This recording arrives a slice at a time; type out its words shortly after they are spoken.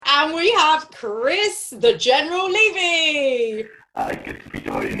And we have Chris, the General Levy. Good to be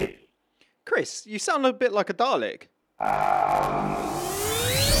joining you. Chris, you sound a bit like a Dalek. Exterminate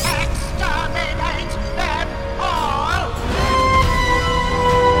them all!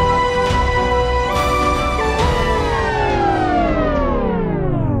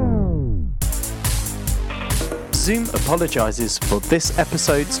 Zoom apologises for this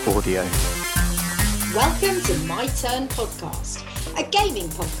episode's audio. Welcome to My Turn Podcast, a gaming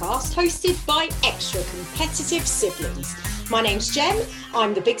podcast hosted by extra competitive siblings. My name's Jem,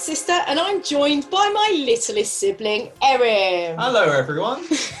 I'm the big sister, and I'm joined by my littlest sibling, Erin. Hello, everyone.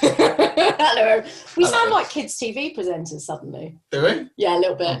 Hello. We Hello. sound like kids' TV presenters suddenly. Do we? Yeah, a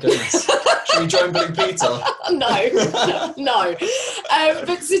little bit. Oh, goodness. Should we join Blue Peter? No.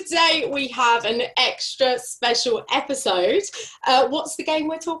 But today we have an extra special episode. What's the game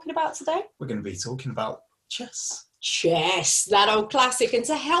we're talking about today? We're going to be talking about chess. Chess, that old classic. And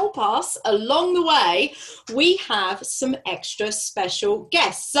to help us along the way, we have some extra special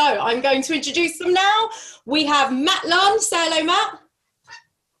guests. So I'm going to introduce them now. We have Matt Lunn. Say hello, Matt.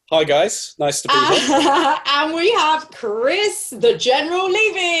 Hi guys, nice to be here. And we have Chris, the General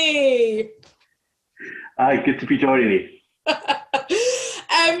Levy. Good to be joining you.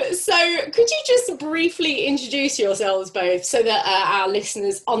 So could you just briefly introduce yourselves both so that our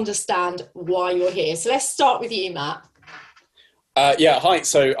listeners understand why you're here? So let's start with you, Matt. Hi.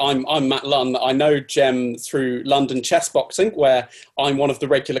 So I'm Matt Lunn. I know Jem through London Chess Boxing, where I'm one of the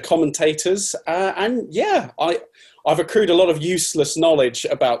regular commentators. I've accrued a lot of useless knowledge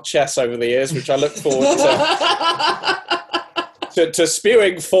about chess over the years, which I look forward to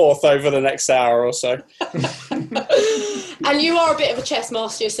spewing forth over the next hour or so. And you are a bit of a chess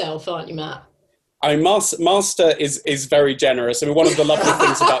master yourself, aren't you, Matt? I mean, Master is very generous. I mean, one of the lovely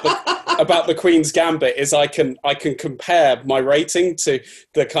things about the Queen's Gambit is I can compare my rating to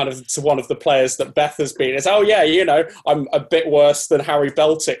one of the players that Beth has been. It's I'm a bit worse than Harry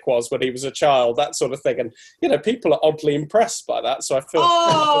Beltic was when he was a child, that sort of thing. And people are oddly impressed by that, so I feel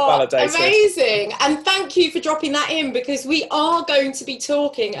validated. Amazing! And thank you for dropping that in, because we are going to be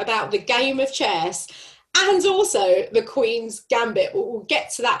talking about the game of chess and also the Queen's Gambit. We'll get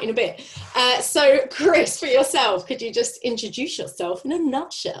to that in a bit. So, Chris, for yourself, could you just introduce yourself in a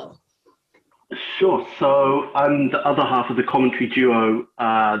nutshell? Sure. So I'm the other half of the commentary duo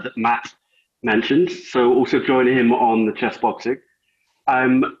that Matt mentioned. So also joining him on the chess boxing.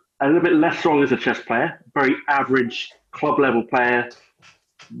 I'm a little bit less strong as a chess player, very average club level player.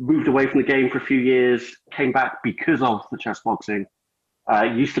 Moved away from the game for a few years, came back because of the chess boxing.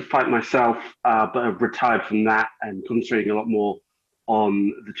 Used to fight myself, but I've retired from that and concentrating a lot more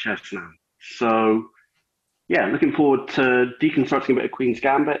on the chess now. So, yeah, looking forward to deconstructing a bit of Queen's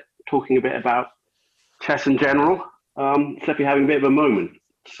Gambit, talking a bit about chess in general. Definitely having a bit of a moment.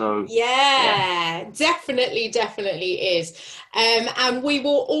 So yeah. Definitely is. And we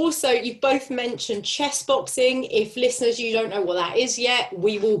will also, you've both mentioned chess boxing. If listeners, you don't know what that is yet,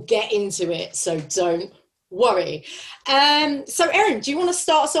 we will get into it. So don't worry. So Erin, do you want to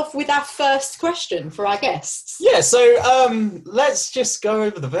start us off with our first question for our guests? Yeah, so let's just go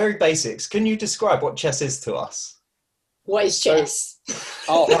over the very basics. Can you describe what chess is to us? What is chess?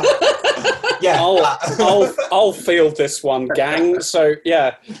 I'll field this one, gang. So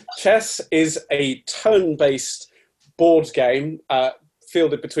yeah, chess is a turn-based board game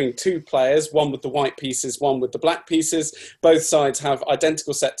fielded between two players, one with the white pieces, one with the black pieces. Both sides have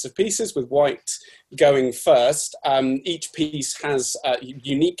identical sets of pieces, with white going first. Each piece has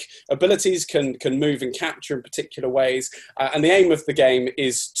unique abilities, can move and capture in particular ways. And the aim of the game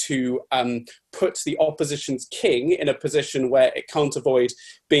is to put the opposition's king in a position where it can't avoid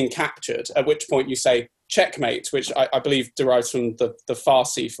being captured, at which point you say checkmate, which I believe derives from the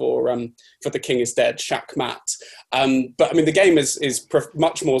Farsi for the king is dead, shakmat. But I mean, the game is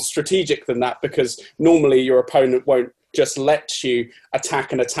much more strategic than that, because normally your opponent won't just let you attack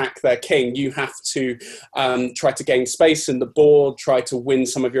their king. You have to try to gain space in the board, try to win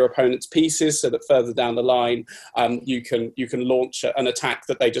some of your opponent's pieces so that further down the line you can launch an attack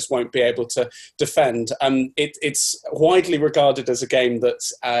that they just won't be able to defend. It's widely regarded as a game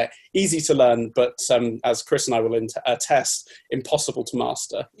that's easy to learn, but as Chris and I will attest, impossible to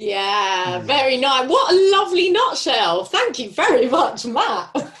master. Yeah, very nice. What a lovely nutshell. Thank you very much, Matt.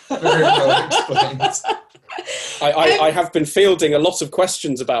 Very well explained. I have been fielding a lot of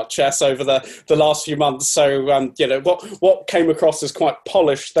questions about chess over the last few months, so what came across as quite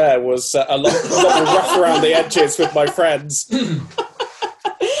polished there was a lot of rough around the edges with my friends.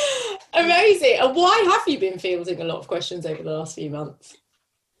 Amazing. And why have you been fielding a lot of questions over the last few months?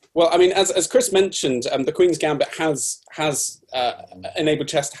 Well, I mean, as Chris mentioned, the Queen's Gambit has enabled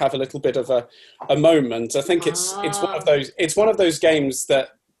chess to have a little bit of a moment. I think it's one of those games that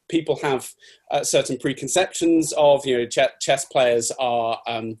people have certain preconceptions of. Chess players are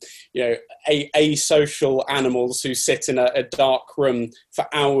asocial animals who sit in a dark room for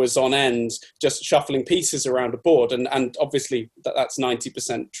hours on end just shuffling pieces around a board, and obviously that's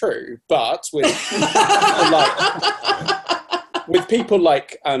 90% true. But with people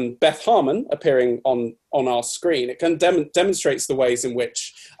like Beth Harmon appearing on our screen, it can demonstrates the ways in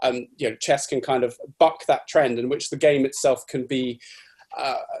which chess can kind of buck that trend, in which the game itself can be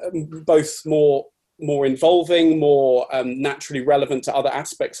both more involving, more naturally relevant to other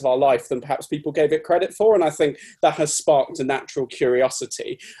aspects of our life than perhaps people gave it credit for. And I think that has sparked a natural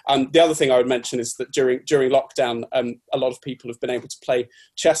curiosity. The other thing I would mention is that during lockdown, a lot of people have been able to play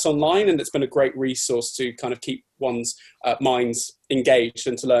chess online, and it's been a great resource to kind of keep one's minds engaged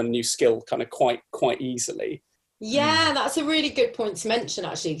and to learn a new skill kind of quite easily. Yeah, that's a really good point to mention,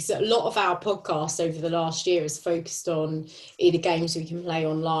 actually, because a lot of our podcasts over the last year has focused on either games we can play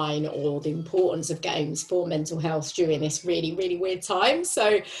online or the importance of games for mental health during this really, really weird time.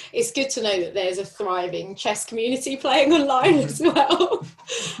 So it's good to know that there's a thriving chess community playing online as well.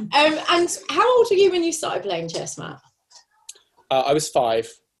 And how old were you when you started playing chess, Matt? I was 5,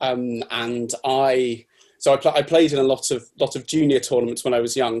 and I played in a lot of junior tournaments when I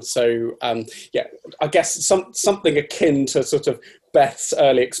was young. So I guess something akin to sort of Beth's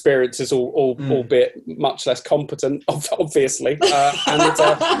early experiences, albeit much less competent, obviously. I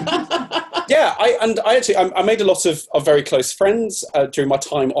made a lot of very close friends during my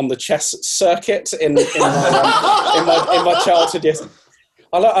time on the chess circuit in my childhood. Yes.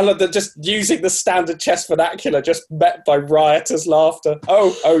 I love that, just using the standard chess vernacular, just met by riotous laughter.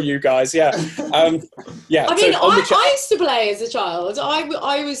 Oh, you guys, yeah. I mean, I used to play as a child.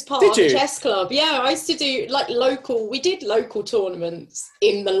 I was part of the chess club. Yeah, I used to do we did local tournaments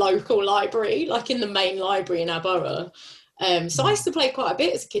in the local library, like in the main library in our borough. So I used to play quite a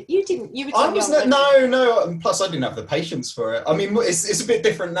bit as a kid. You didn't? You were too young. No. Plus, I didn't have the patience for it. I mean, it's a bit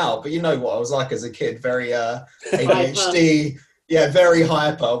different now, but you know what I was like as a kid. Very ADHD. Yeah, very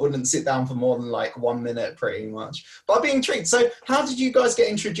hyper. I wouldn't sit down for more than 1 minute, pretty much. But I'd be intrigued. So, how did you guys get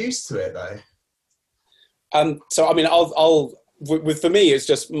introduced to it, though? So, I mean, for me, it's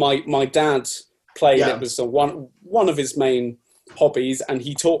just my dad played. Yeah. It was one of his main hobbies, and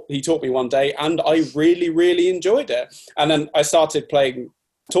he taught me one day, and I really, really enjoyed it. And then I started playing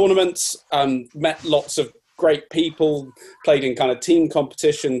tournaments, met lots of great people, played in kind of team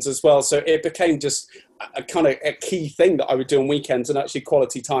competitions as well. So it became just a key thing that I would do on weekends, and actually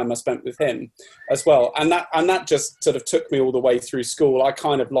quality time I spent with him as well. And that just sort of took me all the way through school. I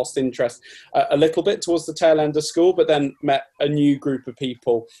kind of lost interest a little bit towards the tail end of school, but then met a new group of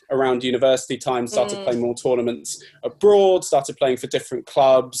people around university time, started playing more tournaments abroad, started playing for different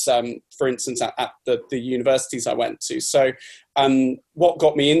clubs, for instance, at the universities I went to. So what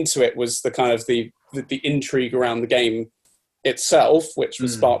got me into it was the kind of the intrigue around the game itself, which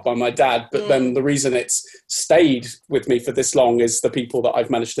was sparked by my dad, but then the reason it's stayed with me for this long is the people that I've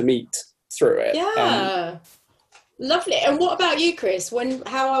managed to meet through it. Yeah, lovely. And what about you, Chris?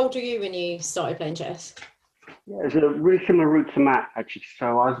 How old were you when you started playing chess? Yeah, it's a really similar route to Matt, actually. So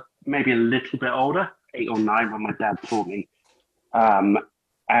I was maybe a little bit older, 8 or 9, when my dad taught me.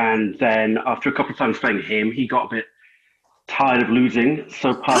 And then after a couple of times playing him, he got a bit tired of losing,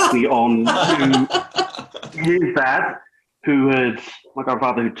 so passed me on to his dad, my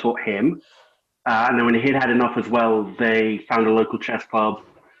grandfather, who taught him. And then when he'd had enough as well, they found a local chess club,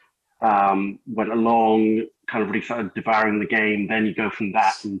 went along, kind of really started devouring the game. Then you go from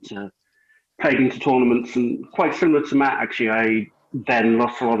that into playing into tournaments, and quite similar to Matt, actually, I then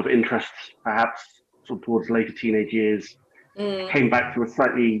lost a lot of interest, perhaps sort of towards later teenage years, came back to a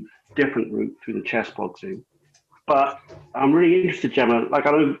slightly different route through the chess boxing. But I'm really interested, Gemma, I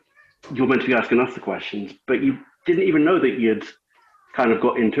know you're meant to be asking us the questions, but you didn't even know that you'd kind of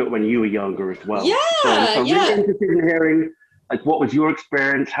got into it when you were younger as well. Yeah, so I'm really interested in hearing, what was your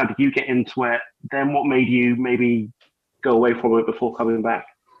experience? How did you get into it? Then what made you maybe go away from it before coming back?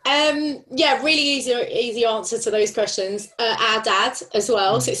 Really easy answer to those questions. Our dad as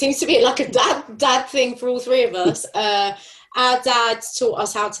well. So it seems to be like a dad thing for all three of us. Our dad taught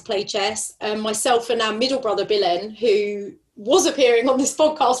us how to play chess. Myself and our middle brother, Bilen, who was appearing on this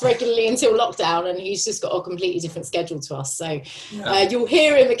podcast regularly until lockdown, and he's just got a completely different schedule to us. So you'll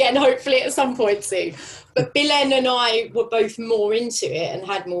hear him again, hopefully, at some point soon. But Bilen and I were both more into it and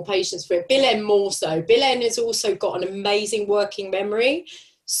had more patience for it. Bilen more so. Bilen has also got an amazing working memory.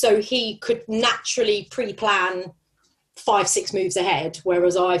 So he could naturally pre-plan 5-6 moves ahead,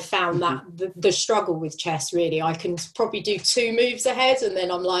 whereas I found that the struggle with chess, really, I can probably do 2 moves ahead and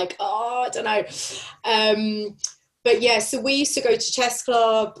then I'm like, oh, I don't know. But yeah, so we used to go to chess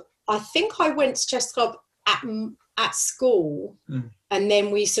club. I think I went to chess club at school, and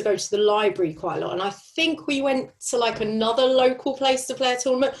then we used to go to the library quite a lot, and I think we went to like another local place to play a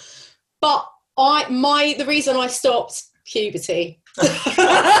tournament. But the reason I stopped, puberty. You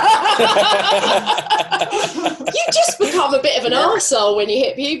just become a bit of an arsehole when you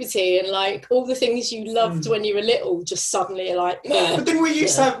hit puberty, and like all the things you loved when you were little just suddenly are like, but then we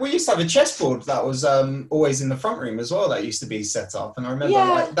used to have a chessboard that was always in the front room as well, that used to be set up, and I remember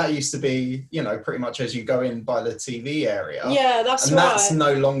like that used to be, you know, pretty much as you go in by the TV area. Yeah, that's and right. That's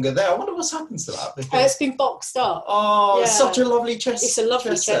no longer there. I wonder what's happened to that. It's been boxed up. It's such a lovely chess. It's a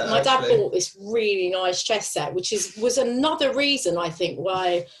lovely chess set. My dad actually bought this really nice chess set, which was another reason I think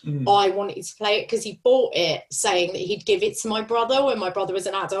why I wanted to play it, because he bought it saying that he'd give it to my brother when my brother was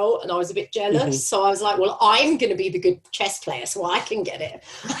an adult, and I was a bit jealous. So I was like, well, I'm going to be the good chess player so I can get it.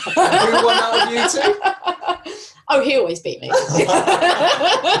 Who won out of you two? Oh, he always beat me. As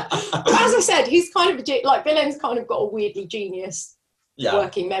I said, he's kind of like Willem's kind of got a weirdly genius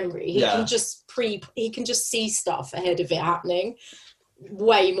working memory. He can just see stuff ahead of it happening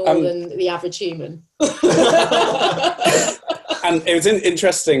way more than the average human. And it was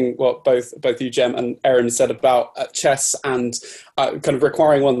interesting what both you, Jem, and Erin said about chess and kind of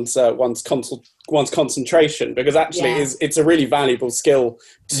requiring one's concentration, because actually it's a really valuable skill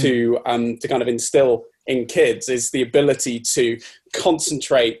to kind of instill in kids, is the ability to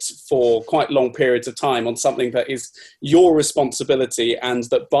concentrate for quite long periods of time on something that is your responsibility, and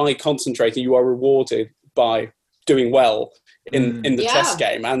that by concentrating you are rewarded by doing well in the chess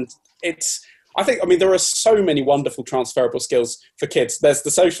game. And I mean, there are so many wonderful transferable skills for kids. There's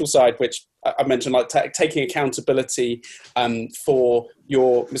the social side, which I mentioned, like taking accountability for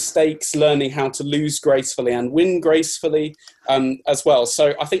your mistakes, learning how to lose gracefully and win gracefully as well.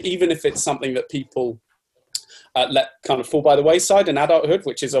 So I think even if it's something that people let kind of fall by the wayside in adulthood,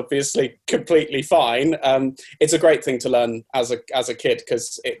 which is obviously completely fine, it's a great thing to learn as a kid,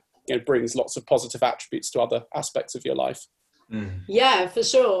 because it brings lots of positive attributes to other aspects of your life. Yeah, for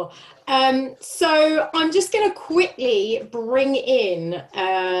sure. So I'm just going to quickly bring in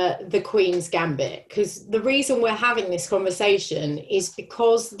the Queen's Gambit, because the reason we're having this conversation is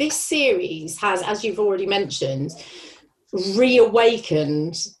because this series has, as you've already mentioned,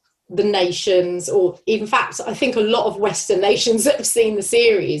 reawakened the nations, or in fact, I think a lot of Western nations that have seen the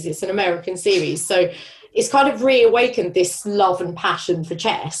series. It's an American series, so it's kind of reawakened this love and passion for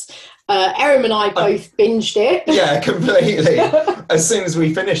chess. Erin and I both binged it. Yeah, completely. As soon as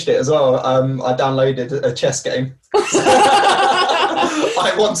we finished it as well, I downloaded a chess game.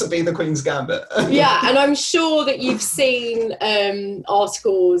 I want to be the Queen's Gambit. Yeah, and I'm sure that you've seen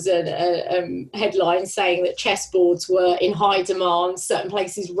articles and headlines saying that chessboards were in high demand. Certain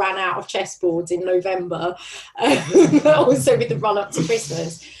places ran out of chessboards in November, also with the run-up to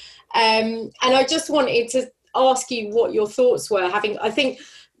Christmas. And I just wanted to ask you what your thoughts were. I think,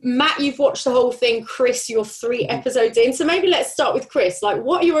 Matt, you've watched the whole thing. Chris, you're 3 episodes in. So maybe let's start with Chris. Like,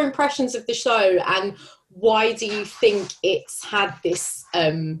 what are your impressions of the show, and why do you think it's had this,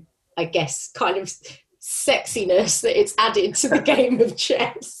 I guess, kind of sexiness that it's added to the game of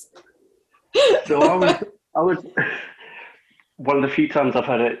chess? So I was one of the few times I've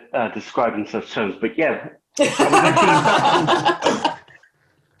heard it described in such terms, but yeah,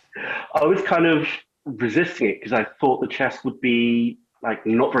 I was kind of resisting it because I thought the chess would be like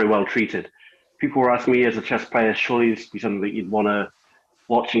not very well treated. People were asking me as a chess player, surely this would be something that you'd want to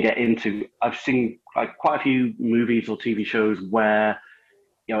watch and get into. I've seen like quite a few movies or TV shows where,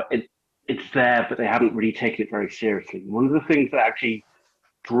 you know, it's there, but they haven't really taken it very seriously. One of the things that actually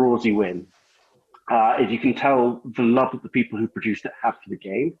draws you in is you can tell the love that the people who produced it have for the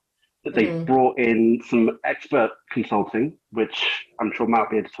game, that they brought in some expert consulting, which I'm sure Matt will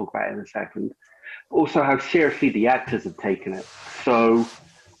be able to talk about in a second. Also how seriously the actors have taken it. So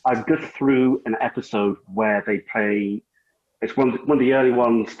I've just through an episode where they play, it's one of the early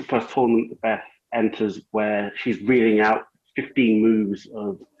ones, the first tournament that Beth enters, where she's reading out 15 moves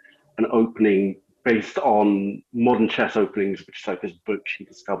of an opening based on modern chess openings, which is like this book she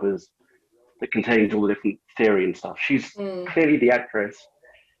discovers that contains all the different theory and stuff. She's clearly, the actress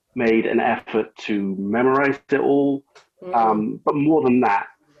made an effort to memorize it all, but more than that,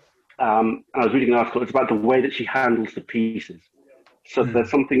 I was reading an article, it's about the way that she handles the pieces. So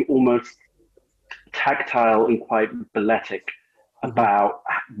there's something almost tactile and quite balletic about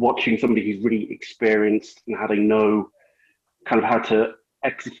watching somebody who's really experienced and how they know kind of how to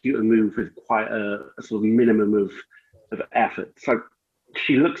execute a move with quite a sort of minimum of of effort. So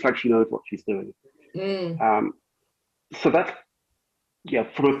she looks like she knows what she's doing. So that's,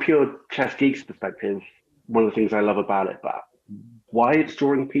 from a pure chess geek's perspective, one of the things I love about it. But why it's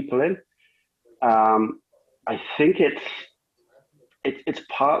drawing people in, I think it's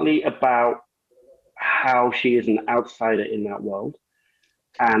partly about how she is an outsider in that world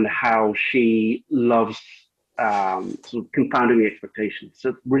and how she loves sort of confounding the expectations. So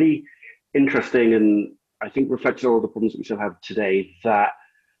it's really interesting, and I think reflects all the problems that we still have today, that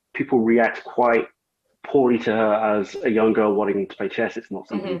people react quite poorly to her as a young girl wanting to play chess. It's not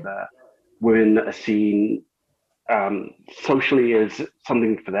something that women are seen socially as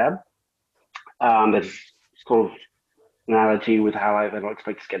something for them. There's sort of an analogy with how they're not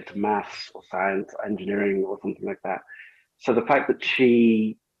expected to get into maths or science or engineering or something like that. So the fact that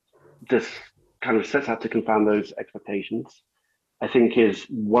she just kind of sets out to confound those expectations, I think, is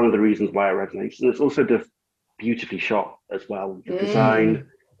one of the reasons why it resonates. And it's also just beautifully shot as well. The design,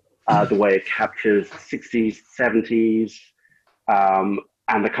 the way it captures 60s, 70s,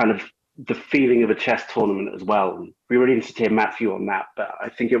 and the kind of the feeling of a chess tournament as well. We really need to hear Matt's view on that, but I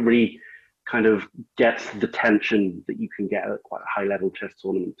think it really kind of gets the tension that you can get at quite a high level chess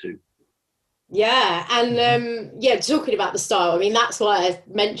tournament too. Yeah, and talking about the style, I mean, that's why I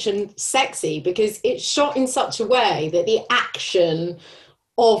mentioned sexy, because it's shot in such a way that the action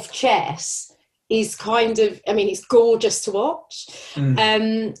of chess is kind of, I mean, it's gorgeous to watch.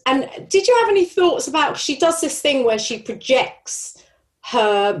 And did you have any thoughts about, she does this thing where she projects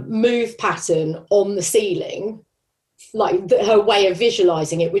her move pattern on the ceiling, like her way of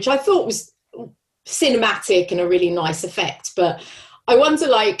visualizing it, which I thought was cinematic and a really nice effect. But I wonder,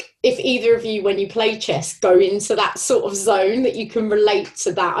 like, if either of you, when you play chess, go into that sort of zone that you can relate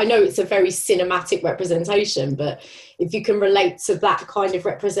to that. I know it's a very cinematic representation, but if you can relate to that kind of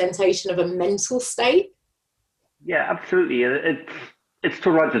representation of a mental state. Yeah, absolutely. It's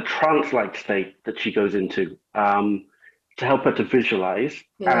sort of like the trance-like state that she goes into to help her to visualize.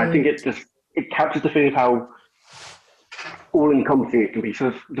 And I think it captures the feeling of how all-encompassing it can be.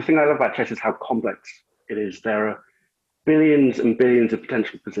 So the thing I love about chess is how complex it is. There are billions and billions of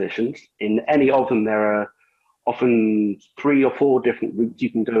potential positions. In any of them, there are often 3 or 4 different routes you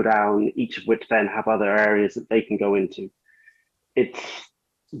can go down, each of which then have other areas that they can go into. It's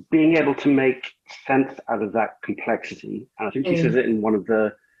being able to make sense out of that complexity. And I think she says it in one of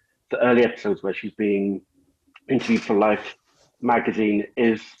the early episodes where she's being interviewed for Life magazine,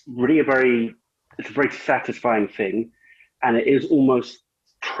 is really a very satisfying thing. And it is almost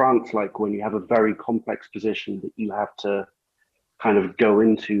trance-like when you have a very complex position that you have to kind of go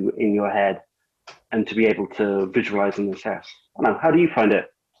into in your head and to be able to visualize and assess. I don't know, how do you find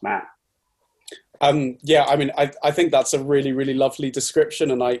it, Matt? Yeah, I mean, I think that's a really, really lovely description,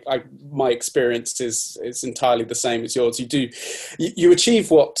 and my experience is entirely the same as yours. You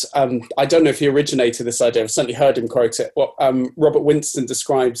achieve what, I don't know if he originated this idea, I've certainly heard him quote it, what Robert Winston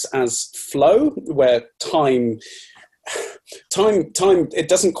describes as flow, where time, it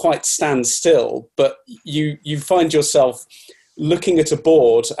doesn't quite stand still, but you find yourself looking at a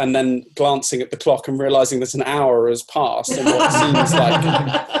board and then glancing at the clock and realizing that an hour has passed in what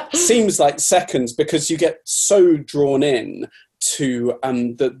seems like seconds, because you get so drawn in to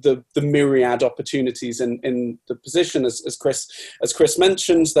the myriad opportunities in the position. As Chris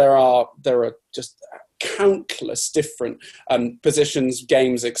mentions, there are just countless different positions,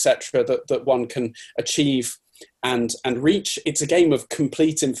 games, etc., that one can achieve and reach. It's a game of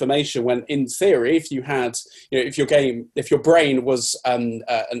complete information, when in theory, if you had, if your brain was an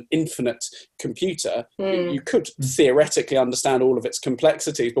infinite computer, you could theoretically understand all of its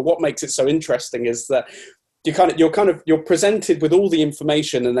complexities. But what makes it so interesting is that you're presented with all the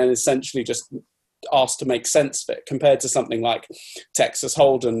information and then essentially just asked to make sense of it, compared to something like Texas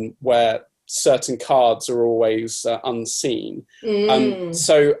Hold'em, where certain cards are always unseen.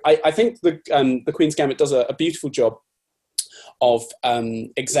 So I think the Queen's Gambit does a beautiful job of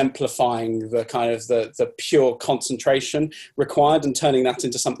exemplifying the kind of the pure concentration required and turning that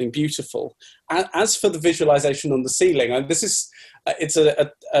into something beautiful. As for the visualization on the ceiling, it's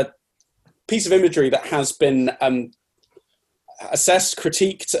a piece of imagery that has been assessed,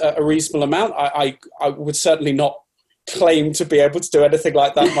 critiqued a reasonable amount. I would certainly not claim to be able to do anything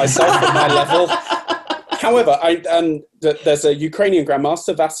like that myself at my level. However, there's a Ukrainian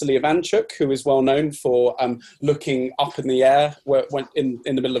grandmaster, Vasily Ivanchuk, who is well known for looking up in the air when in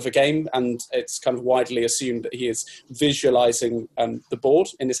the middle of a game, and it's kind of widely assumed that he is visualizing the board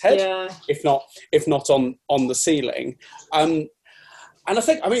in his head, if not on the ceiling. And I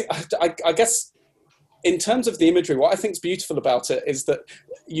think, I guess, in terms of the imagery, what I think is beautiful about it is that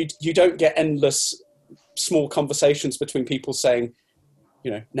you don't get endless small conversations between people saying,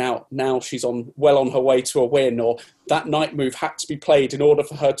 now she's on her way to a win, or that knight move had to be played in order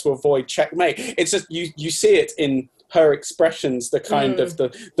for her to avoid checkmate. It's just you see it in her expressions, the kind of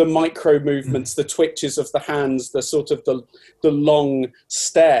the micro movements, the twitches of the hands, the sort of the long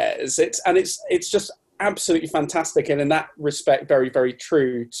stares. It's just absolutely fantastic, and in that respect, very, very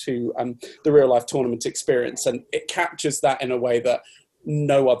true to the real life tournament experience, and it captures that in a way that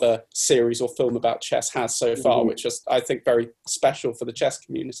no other series or film about chess has so far, which is, I think, very special for the chess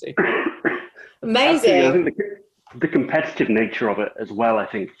community. Amazing. I think the competitive nature of it as well, I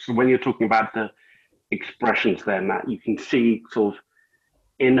think. So when you're talking about the expressions there, Matt, you can see sort of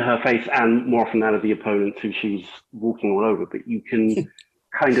in her face, and more often that of the opponent who she's walking all over, but you can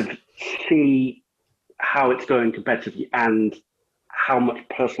kind of see how it's going competitively and how much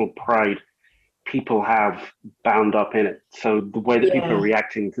personal pride people have bound up in it. So the way that people are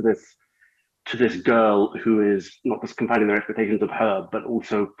reacting to this girl who is not just confining their expectations of her, but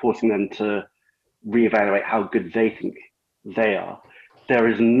also forcing them to reevaluate how good they think they are. There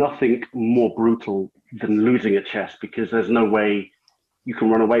is nothing more brutal than losing at chess, because there's no way you can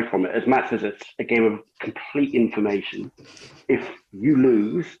run away from it. As Matt says, it's a game of complete information. If you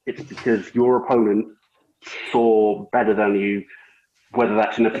lose, it's because your opponent saw better than you, whether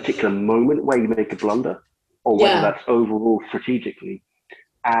that's in a particular moment where you make a blunder, or whether that's overall strategically.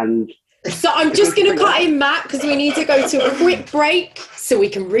 And so I'm just going to cut in, Matt, because we need to go to a quick break so we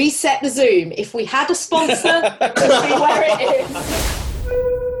can reset the Zoom. If we had a sponsor, let's see where it is.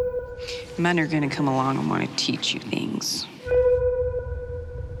 Men are going to come along and want to teach you things.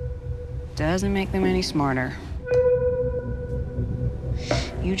 Doesn't make them any smarter.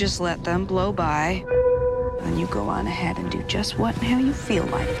 You just let them blow by, and you go on ahead and do just what and how you feel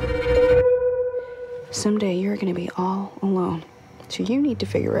like. Someday you're going to be all alone, so you need to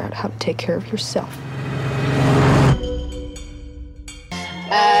figure out how to take care of yourself.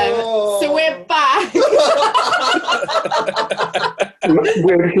 So we're back.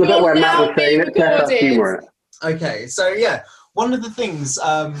 where Matt was saying it. Okay, so yeah, one of the things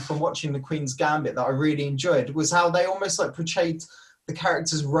from watching The Queen's Gambit that I really enjoyed was how they almost like portrayed the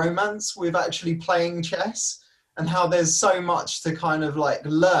character's romance with actually playing chess, and how there's so much to kind of like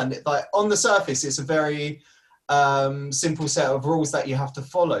learn. Like on the surface, it's a very simple set of rules that you have to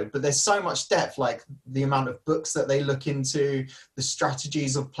follow, but there's so much depth, like the amount of books that they look into, the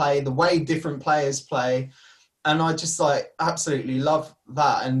strategies of play, the way different players play. And I just like absolutely love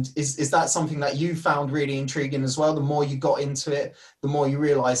that. And is that something that you found really intriguing as well? The more you got into it, the more you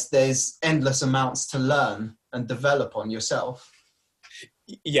realize there's endless amounts to learn and develop on yourself.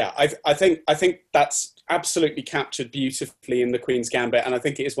 Yeah, I think that's absolutely captured beautifully in The Queen's Gambit, and I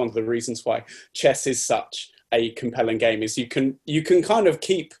think it is one of the reasons why chess is such a compelling game. Is you can kind of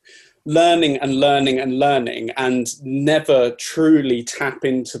keep learning and never truly tap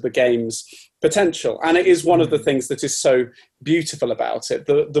into the game's potential. And it is one of the things that is so beautiful about it.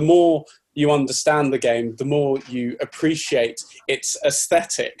 The more you understand the game, the more you appreciate its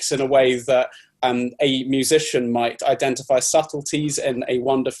aesthetics in a way that a musician might identify subtleties in a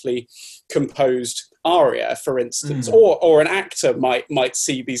wonderfully composed aria, for instance, or an actor might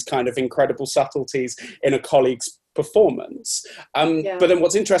see these kind of incredible subtleties in a colleague's performance. But then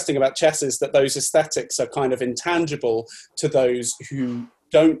what's interesting about chess is that those aesthetics are kind of intangible to those who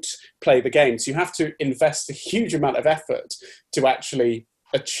don't play the game. So you have to invest a huge amount of effort to actually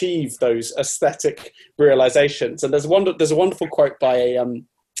achieve those aesthetic realizations. And there's a wonderful quote by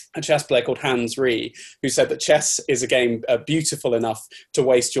a chess player called Hans Reh, who said that chess is a game beautiful enough to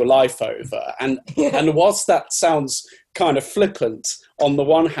waste your life over. And whilst that sounds kind of flippant on the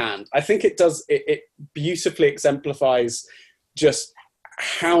one hand, I think it beautifully exemplifies just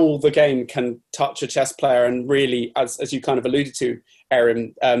how the game can touch a chess player and really, as you kind of alluded to,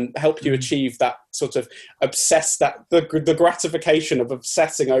 Erin, help you achieve that sort of the gratification of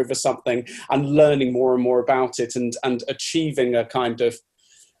obsessing over something and learning more and more about it and achieving a kind of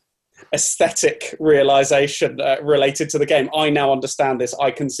aesthetic realization related to the game. I now understand this.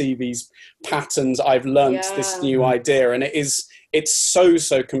 I can see these patterns. I've learnt this new idea, and it's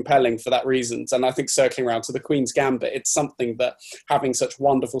so compelling for that reason. And I think circling around to The Queen's Gambit, it's something that having such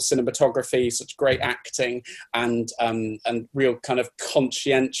wonderful cinematography, such great acting, and real kind of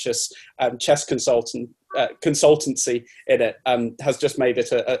conscientious chess consultancy in it has just made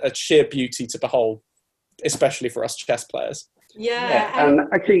it a sheer beauty to behold, especially for us chess players. And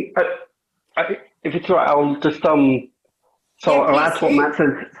actually, if it's all right, I'll just I'll add to what Matt says.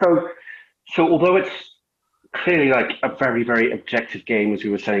 So although it's clearly like a very, very objective game, as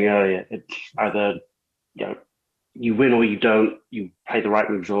we were saying earlier, it's either you win or you don't, you play the right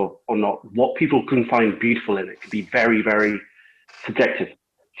moves or not. What people can find beautiful in it can be very, very subjective.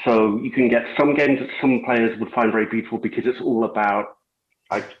 So you can get some games that some players would find very beautiful because it's all about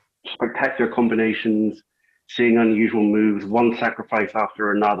like spectacular combinations, seeing unusual moves, one sacrifice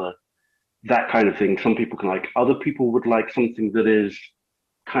after another, that kind of thing. Some people can like. Other people would like something that is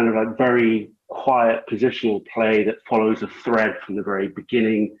kind of like very quiet positional play that follows a thread from the very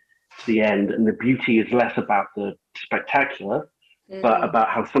beginning to the end, and the beauty is less about the spectacular, but about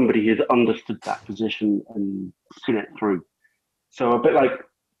how somebody has understood that position and seen it through. So a bit like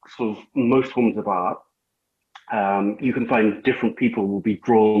sort of most forms of art, you can find different people will be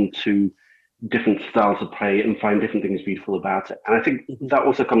drawn to different styles of play and find different things beautiful about it. And I think that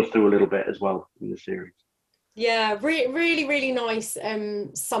also comes through a little bit as well in the series. Yeah, really, really nice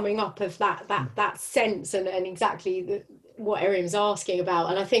summing up of that sense and exactly what Erim's asking about.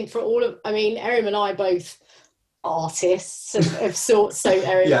 And I think for all of, I mean, Erim and I both artists of sorts. So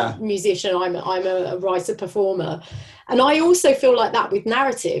Erim, musician, I'm a writer performer, and I also feel like that with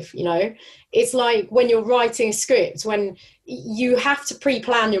narrative. You know, it's like when you're writing a script, when you have to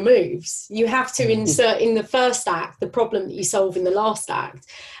pre-plan your moves, you have to insert in the first act the problem that you solve in the last act.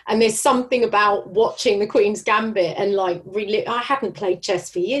 And there's something about watching The Queen's Gambit and like I hadn't played chess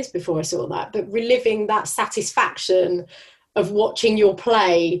for years before I saw that, but reliving that satisfaction of watching your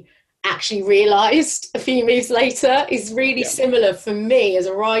play actually realised a few moves later is really similar for me as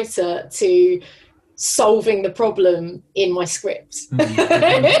a writer to solving the problem in my script.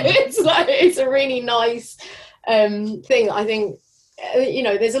 It's a really nice thing. I think, you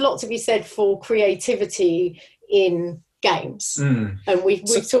know, there's a lot to be said for creativity in games, and we've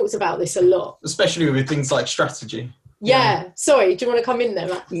talked about this a lot, especially with things like strategy. Yeah. Sorry, do you want to come in there,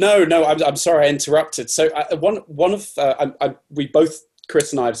 Matt? No, I'm sorry I interrupted. So one of we both,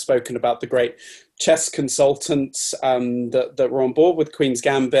 Chris and I, have spoken about the great chess consultants that were on board with Queen's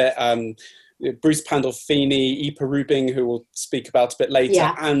Gambit. Bruce Pandolfini, Ipa Rubing, who we'll speak about a bit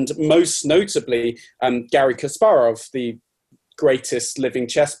later, and most notably Garry Kasparov, the greatest living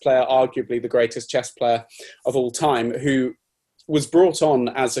chess player, arguably the greatest chess player of all time, who was brought on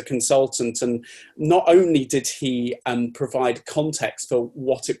as a consultant. And not only did he provide context for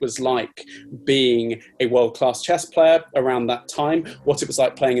what it was like being a world-class chess player around that time, what it was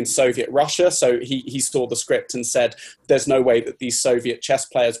like playing in Soviet Russia. So he saw the script and said, there's no way that these Soviet chess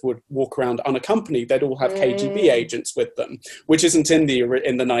players would walk around unaccompanied. They'd all have KGB agents with them, which isn't in the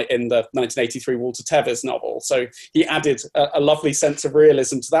 1983 Walter Tevis novel. So he added a lovely sense of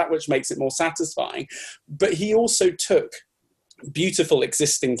realism to that, which makes it more satisfying. But he also took beautiful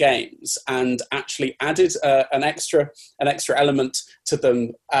existing games and actually added an extra element to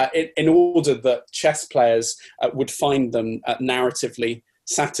them in order that chess players would find them narratively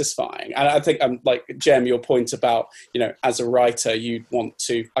satisfying. And I think like Jem, your point about, you know, as a writer you want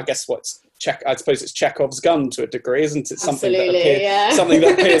to, I guess I suppose it's Chekhov's gun to a degree, isn't it? Something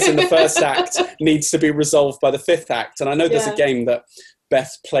that appears in the first act needs to be resolved by the fifth act. And I know there's a game that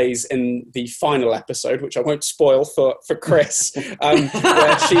Beth plays in the final episode, which I won't spoil for Chris,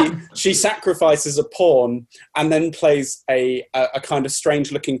 where she sacrifices a pawn and then plays a kind of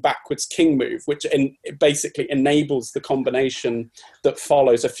strange-looking backwards king move, which basically enables the combination that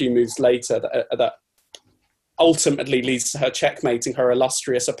follows a few moves later that ultimately leads to her checkmating her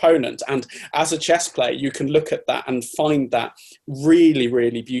illustrious opponent. And as a chess player, you can look at that and find that really,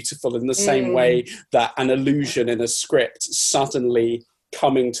 really beautiful in the same way that an illusion in a script suddenly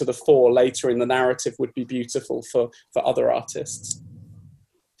coming to the fore later in the narrative would be beautiful for other artists.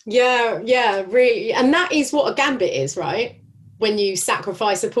 Yeah, really. And that is what a gambit is, right? When you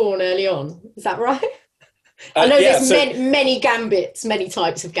sacrifice a pawn early on. Is that right? I know there's many gambits, many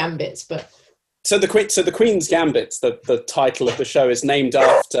types of gambits, but... So the Queen's Gambit, the title of the show, is named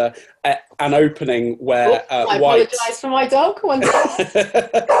after an opening where I apologise for my dog. One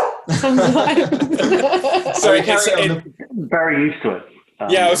Sorry, very used to it.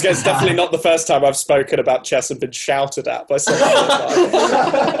 Yeah, I was going to say, it's definitely not the first time I've spoken about chess and been shouted at by someone.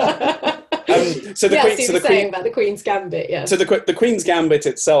 So the Queen's Gambit, yeah. So the Queen's Gambit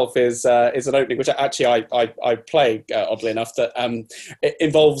itself is an opening which actually I play, oddly enough, that it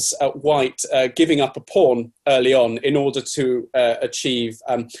involves White giving up a pawn early on in order to achieve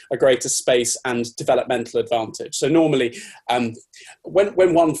a greater space and developmental advantage. So normally,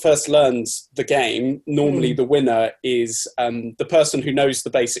 when one first learns the game, normally the winner is the person who knows the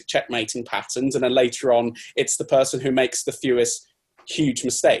basic checkmating patterns, and then later on, it's the person who makes the fewest huge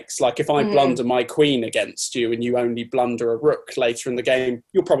mistakes. Like if I blunder my queen against you and you only blunder a rook later in the game,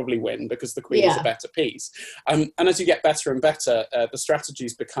 you'll probably win because the queen is a better piece. And as you get better and better, the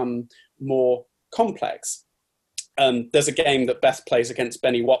strategies become more complex. There's a game that Beth plays against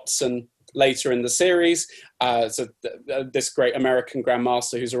Benny Watson later in the series. This great American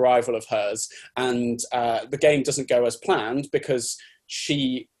grandmaster who's a rival of hers. And the game doesn't go as planned because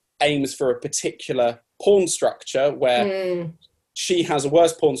she aims for a particular pawn structure where she has a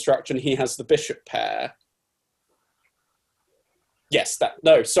worse pawn structure and he has the bishop pair. Yes,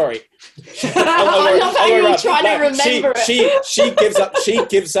 sorry. I love how you were trying to remember it. She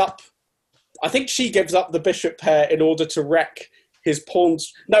gives up. I think she gives up the bishop pair in order to wreck his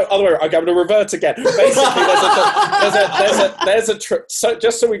pawns. No, other way around. I'm going to revert again. Basically, so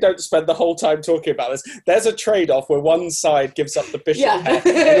just so we don't spend the whole time talking about this, there's a trade-off where one side gives up the bishop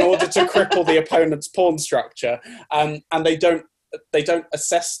pair in order to cripple the opponent's pawn structure, and they don't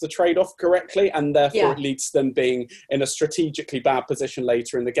assess the trade-off correctly, and therefore it leads to them being in a strategically bad position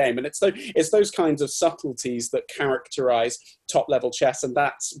later in the game. And it's those kinds of subtleties that characterize top-level chess, and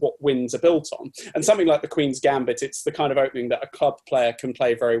that's what wins are built on. And something like the Queen's Gambit, it's the kind of opening that a club player can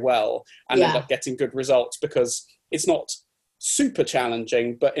play very well and end up getting good results because it's not super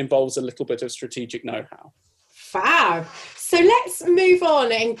challenging, but involves a little bit of strategic know-how. Fab. So let's move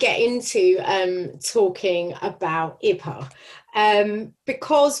on and get into talking about IPA.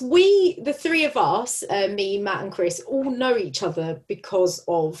 Because the three of us, me, Matt and Chris, all know each other because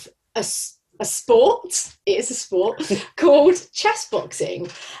of a sport. It is a sport called chess boxing.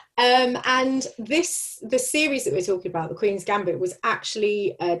 And the series that we're talking about, The Queen's Gambit, was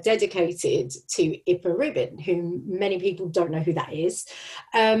actually dedicated to Ippa Rubin, whom many people don't know who that is.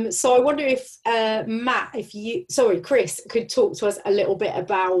 So I wonder if Chris could talk to us a little bit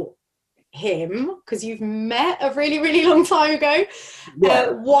about him, because you've met a really, really long time ago.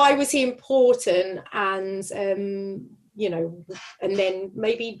 Why was he important? And, and then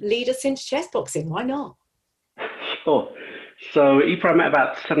maybe lead us into chess boxing. Why not? Sure. So Ippa I met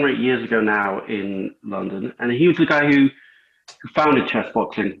about 7 or 8 years ago now in London, and he was the guy who founded chess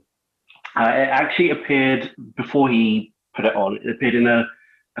boxing. It actually appeared, before he put it on, it appeared in a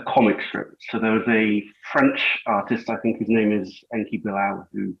comic strip. So there was a French artist, I think his name is Enki Bilal,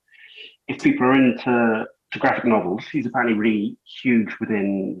 who, if people are into graphic novels, he's apparently really huge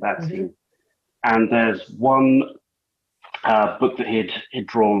within that scene. And there's one book that he'd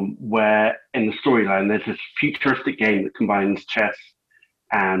drawn where in the storyline there's this futuristic game that combines chess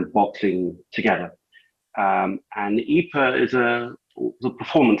and boxing together. And Ippa is a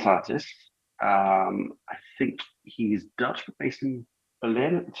performance artist. I think he's Dutch, but based in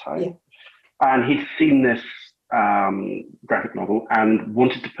Berlin at the time. Yeah. And he'd seen this graphic novel and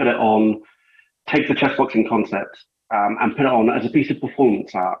wanted to put it on, take the chess boxing concept and put it on as a piece of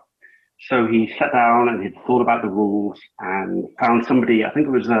performance art. So he sat down and he'd thought about the rules and found somebody, I think it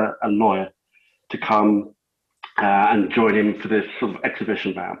was a lawyer, to come and join him for this sort of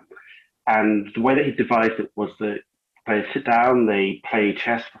exhibition bout. And the way that he devised it was that they sit down, they play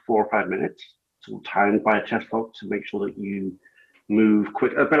chess for 4 or 5 minutes, sort of timed by a chess clock to make sure that you move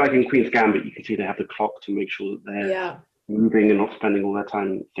quick. A bit like in Queen's Gambit, you can see they have the clock to make sure that they're moving and not spending all their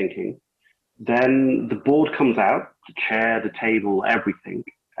time thinking. Then the board comes out, the chair, the table, everything.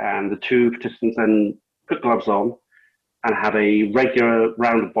 And the two participants then put gloves on and have a regular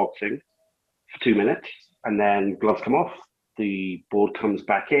round of boxing for 2 minutes. And then gloves come off, the board comes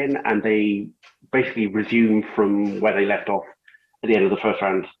back in, and they basically resume from where they left off at the end of the first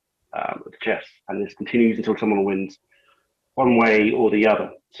round of chess. And this continues until someone wins one way or the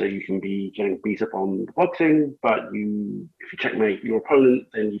other. So you can be getting beat up on the boxing, but if you checkmate your opponent,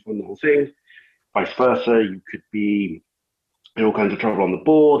 then you've won the whole thing. Vice versa, you could be in all kinds of trouble on the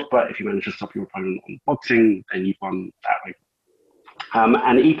board, but if you manage to stop your opponent on boxing, then you've won that way.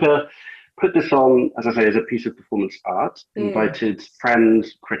 And Ippa put this on, as I say, as a piece of performance art, invited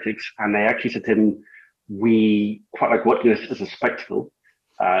friends, critics, and they actually said to him, we quite like watching this as a spectacle.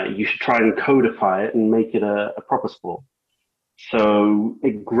 You should try and codify it and make it a proper sport. So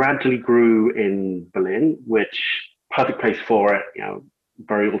it gradually grew in Berlin, which perfect place for it,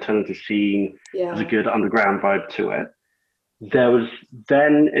 very alternative scene, there's a good underground vibe to it.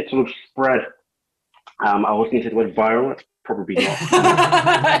 Then it sort of spread. I was going to say the word viral, it's probably not.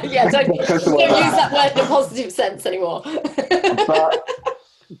 Don't use that word in a positive sense anymore.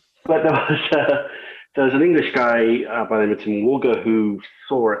 but there was an English guy by the name of Tim Walger who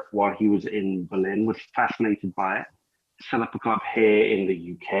saw it while he was in Berlin, was fascinated by it, set up a club here in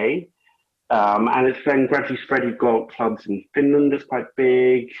the UK. And it's then gradually spread. You've got clubs in Finland that's quite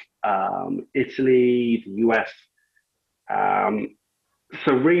big, Italy, the US.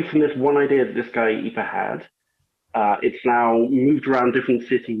 So really from this one idea that this guy Ippa had, it's now moved around different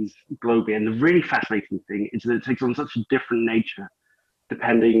cities globally. And the really fascinating thing is that it takes on such a different nature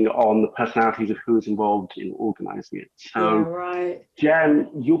depending on the personalities of who is involved in organising it. So, Yeah, right.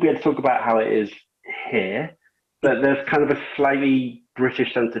 Jen, you'll be able to talk about how it is here, but there's kind of a slightly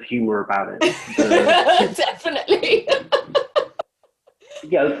British sense of humour about it. Definitely.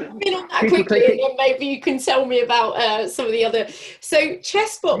 Yeah, been on that quickly, and then maybe you can tell me about some of the other. So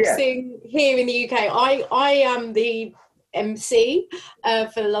chess boxing here in the UK, I am the MC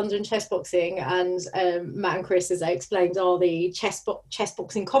for London Chess Boxing, and Matt and Chris, as I explained, are the chess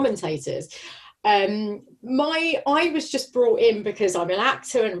boxing commentators. I was just brought in because I'm an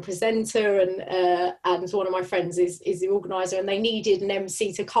actor and a presenter, and one of my friends is the organizer, and they needed an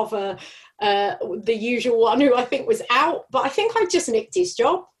MC to cover the usual one who I think was out, but I think I just nicked his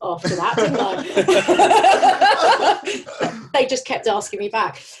job after that, didn't I? They just kept asking me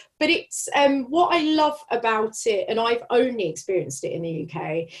back. But it's what I love about it, and I've only experienced it in the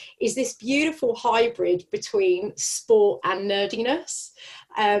UK, is this beautiful hybrid between sport and nerdiness.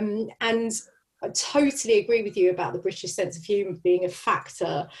 And I totally agree with you about the British sense of humour being a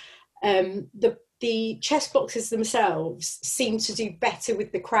factor. The chess boxers themselves seem to do better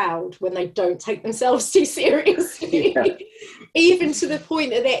with the crowd when they don't take themselves too seriously. Yeah. Even to the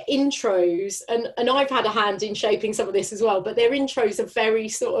point that their intros, and I've had a hand in shaping some of this as well, but their intros are very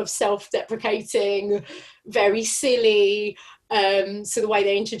sort of self-deprecating, very silly. So the way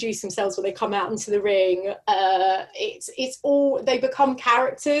they introduce themselves when they come out into the ring, it's all, they become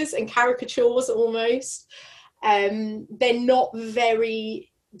characters and caricatures almost. They're not very...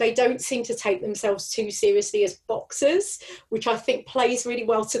 They don't seem to take themselves too seriously as boxers, which I think plays really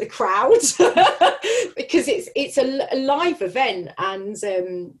well to the crowd because it's a live event, and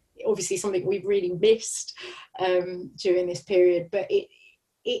obviously something we've really missed during this period. But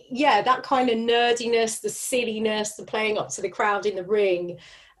that kind of nerdiness, the silliness, the playing up to the crowd in the ring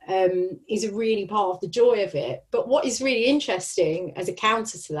is a really part of the joy of it. But what is really interesting as a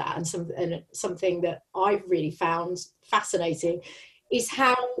counter to that, and something that I've really found fascinating, is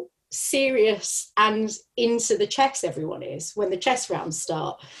how serious and into the chess everyone is when the chess rounds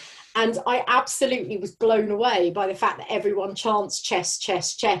start. And I absolutely was blown away by the fact that everyone chants chess,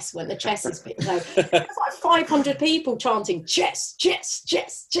 chess, chess when the chess is picked up. There's like 500 people chanting chess, chess,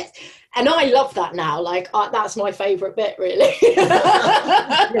 chess, chess. And I love that now. Like, that's my favourite bit, really.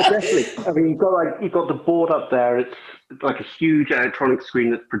 Yeah, definitely. I mean, you've got the board up there. It's like a huge electronic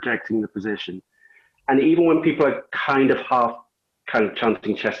screen that's projecting the position. And even when people are kind of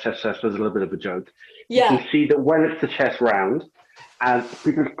chanting chess, chess, chess, there's a little bit of a joke. Yeah. You can see that when it's the chess round, and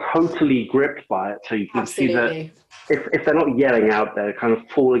people are totally gripped by it. So you can Absolutely. see that if they're not yelling out, they're kind of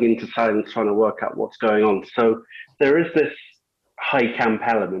falling into silence, trying to work out what's going on. So there is this high camp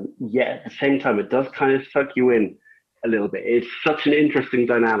element, yet at the same time, it does kind of suck you in a little bit. It's such an interesting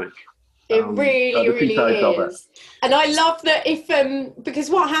dynamic. It really is. And I love that because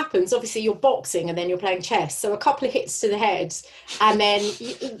what happens, obviously you're boxing and then you're playing chess. So a couple of hits to the head, and then,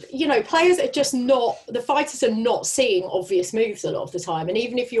 players are just the fighters are not seeing obvious moves a lot of the time. And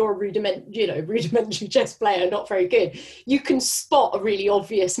even if you're a rudimentary chess player, not very good, you can spot a really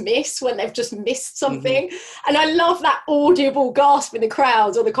obvious miss when they've just missed something. Mm-hmm. And I love that audible gasp in the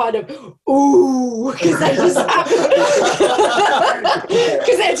crowd, or the kind of, ooh, because they're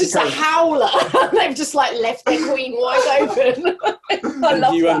just a howler. They've just like left their queen wide open. I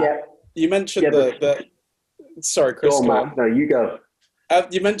love that. You mentioned the sorry, Chris. No, you go.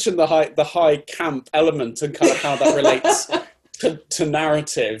 You mentioned the high camp element and kind of how that relates to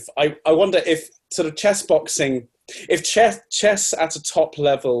narrative. I wonder if sort of chess boxing, if chess at a top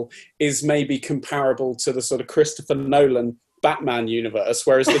level is maybe comparable to the sort of Christopher Nolan Batman universe,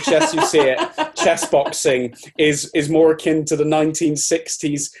 whereas the chess you see at chess boxing is more akin to the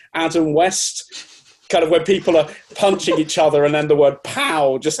 1960s Adam West, kind of where people are punching each other and then the word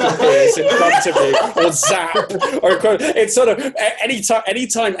pow just appears in front of you, or zap, or it's sort of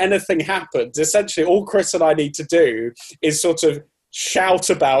anytime anything happens, essentially all Chris and I need to do is sort of shout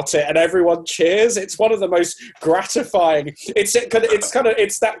about it and everyone cheers. It's one of the most gratifying. It's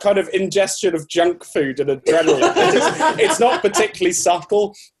that kind of ingestion of junk food and adrenaline. It's not particularly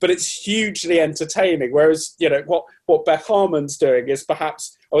subtle, but it's hugely entertaining. Whereas what Beth Harmon's doing is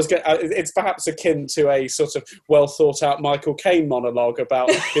perhaps it's perhaps akin to a sort of well thought out Michael Caine monologue about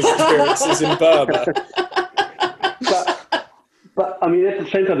his experiences in Burma. But I mean, at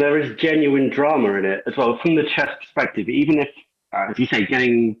the same time, there is genuine drama in it as well from the chess perspective. Even if you say,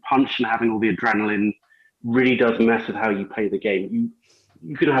 getting punched and having all the adrenaline really does mess with how you play the game.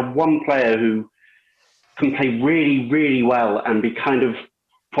 You could have one player who can play really, really well and be kind of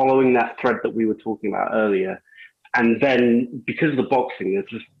following that thread that we were talking about earlier. And then, because of the boxing, there's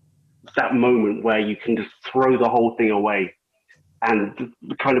just that moment where you can just throw the whole thing away and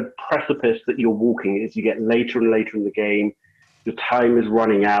the kind of precipice that you're walking as you get later and later in the game. Your time is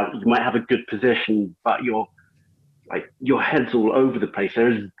running out. You might have a good position, but your head's all over the place.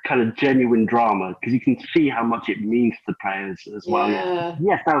 There is kind of genuine drama because you can see how much it means to players as well. Yeah.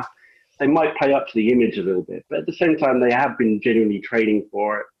 Yes, now they might play up to the image a little bit, but at the same time, they have been genuinely training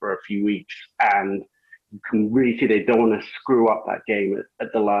for it for a few weeks, and you can really see they don't want to screw up that game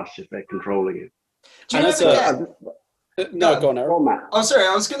at the last if they're controlling it. Do you No, go on, Eric. I'm sorry,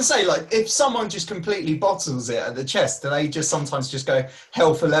 I was going to say, like, if someone just completely bottles it at the chest, do they just sometimes just go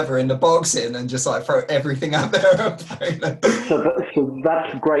hell for leather in the boxing and just like throw everything out there? So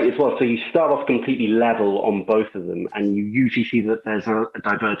that's great as well. So you start off completely level on both of them, and you usually see that there's a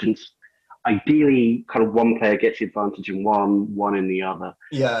divergence. Ideally, kind of one player gets the advantage in one in the other.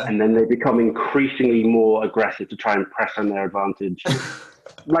 Yeah. And then they become increasingly more aggressive to try and press on their advantage.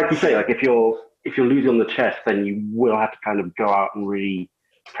 Like you say, like if you're losing on the chest, then you will have to kind of go out and really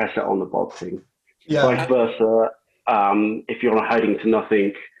press it on the boxing. Yeah. Vice versa, if you're on a hiding to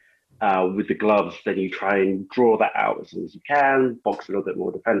nothing with the gloves, then you try and draw that out as soon as you can, box a little bit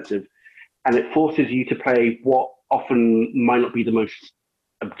more defensive. And it forces you to play what often might not be the most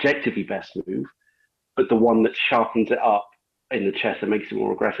objectively best move, but the one that sharpens it up in the chest and makes it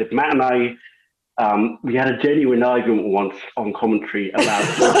more aggressive. Matt and I, we had a genuine argument once on commentary about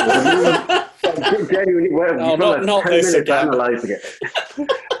genuinely, not this again. Analyzing it.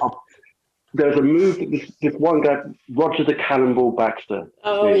 There's a move that this one guy, Roger the Cannonball Baxter.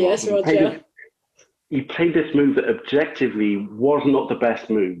 Oh yes, Roger. He played this move that objectively was not the best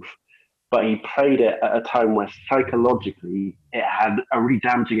move, but he played it at a time where psychologically it had a really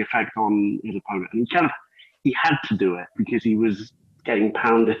damaging effect on his opponent, and he had to do it because he was getting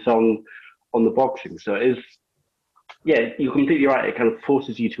pounded on the boxing. So it is, yeah, you're completely right. It kind of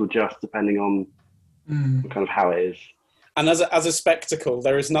forces you to adjust depending on kind of how it is. And as a spectacle,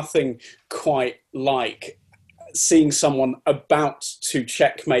 there is nothing quite like seeing someone about to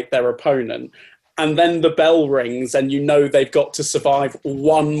checkmate their opponent, and then the bell rings and you know they've got to survive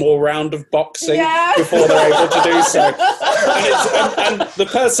one more round of boxing before they're able to do so. And the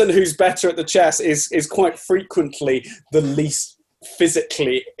person who's better at the chess is quite frequently the least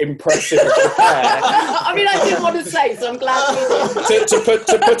physically impressive of the pair. I mean, I didn't want to say, so I'm glad you did. to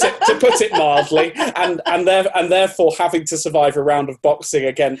put it mildly, and therefore having to survive a round of boxing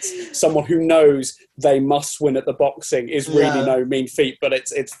against someone who knows they must win at the boxing is really no mean feat, but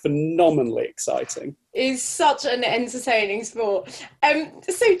it's phenomenally exciting. Is such an entertaining sport.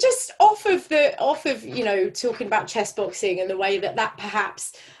 So just off of talking about chess boxing and the way that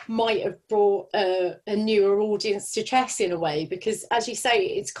perhaps might have brought a newer audience to chess in a way, because as you say,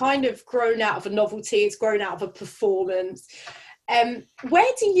 it's kind of grown out of a novelty, it's grown out of a performance.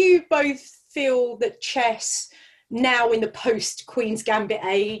 Where do you both feel that chess, now in the post Queen's Gambit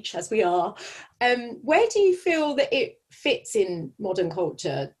age as we are, where do you feel that it fits in modern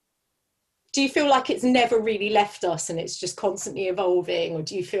culture? Do you feel like it's never really left us and it's just constantly evolving, or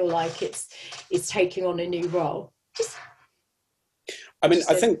do you feel like it's taking on a new role?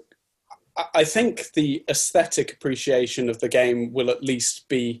 I think the aesthetic appreciation of the game will at least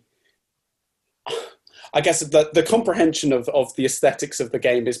be, I guess the comprehension of the aesthetics of the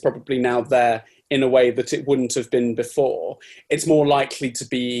game is probably now there in a way that it wouldn't have been before. It's more likely to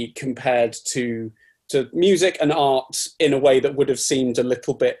be compared to music and art in a way that would have seemed a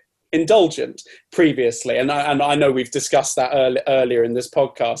little bit indulgent previously, and I know we've discussed that earlier in this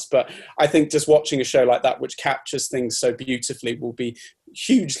podcast, but I think just watching a show like that which captures things so beautifully will be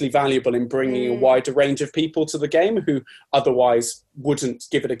hugely valuable in bringing a wider range of people to the game who otherwise wouldn't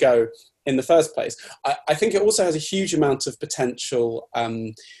give it a go in the first place. I think it also has a huge amount of potential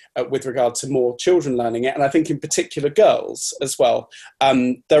with regard to more children learning it, and I think in particular girls as well.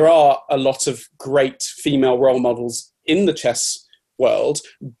 There are a lot of great female role models in the chess world,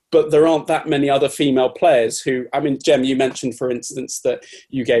 but there aren't that many other female players who, I mean, Jem, you mentioned, for instance, that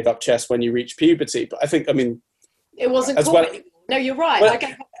you gave up chess when you reached puberty, but I think, it wasn't as cool. well. No, you're right. Well, I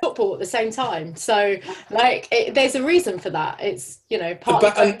gave up football at the same time. So, there's a reason for that. It's,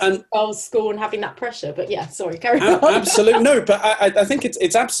 partly going to girls' school and having that pressure. But yeah, sorry, carry on. Absolutely. No, but I think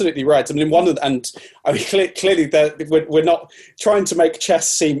it's absolutely right. I mean, clearly we're not trying to make chess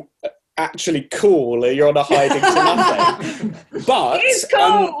seem actually cool. You're on a hiding to nothing. But it's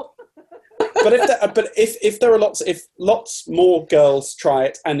cool. But if there are lots more girls try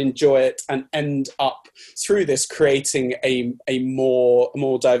it and enjoy it and end up through this creating a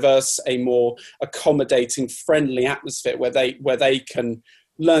more diverse, a more accommodating, friendly atmosphere where they can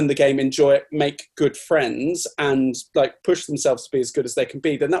learn the game, enjoy it, make good friends, and push themselves to be as good as they can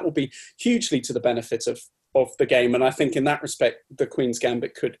be, then that will be hugely to the benefit of of the game. And I think in that respect, the Queen's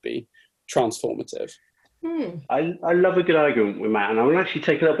Gambit could be transformative. I love a good argument with Matt, and I will actually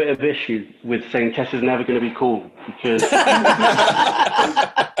take a little bit of issue with saying chess is never going to be cool, because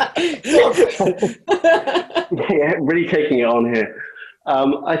yeah, really taking it on here.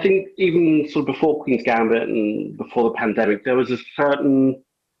 I think even sort of before Queen's Gambit and before the pandemic, there was a certain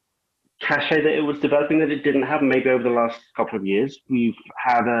cachet that it was developing that it didn't have. Maybe over the last couple of years, we've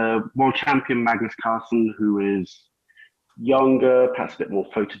had a world champion, Magnus Carlsen, who is younger, perhaps a bit more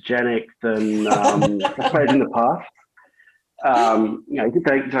photogenic than players in the past. He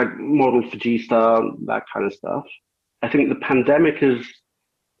did like models for G-Star, that kind of stuff. I think the pandemic has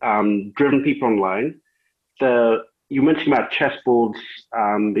driven people online. You mentioned about chessboards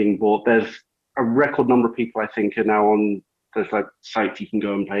being bought. There's a record number of people, I think, are now on. There's like sites you can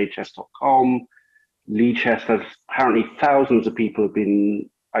go and play, chess.com, Lichess. There's apparently thousands of people have been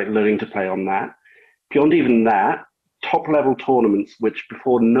learning to play on that. Beyond even that, top level tournaments, which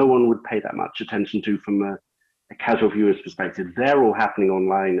before no one would pay that much attention to from a casual viewer's perspective, they're all happening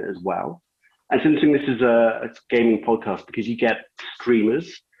online as well. And it's interesting, this is a gaming podcast because you get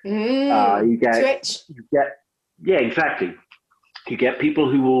streamers, you get Twitch. Yeah, exactly. You get people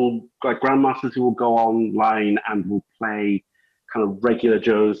who will, like grandmasters who will go online and will play kind of regular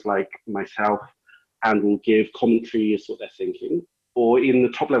Joes like myself and will give commentary as to what they're thinking. Or in the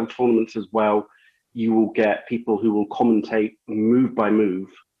top level tournaments as well, you will get people who will commentate move by move.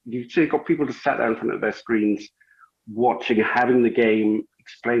 You've got people just sat down in front of their screens, watching, having the game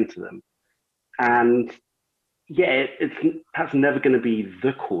explained to them. And yeah, it's perhaps never going to be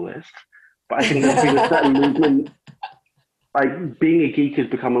the coolest, but I think there's been a certain movement. Like being a geek has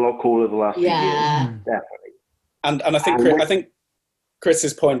become a lot cooler the last few years, definitely. And I think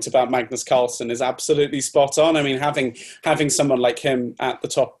Chris's point about Magnus Carlsen is absolutely spot on. I mean, having someone like him at the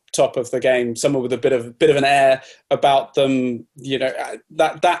top of the game, someone with a bit of an air about them,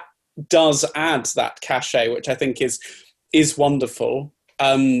 that does add that cachet, which I think is wonderful.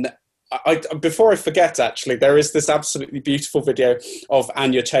 Before I forget, actually, there is this absolutely beautiful video of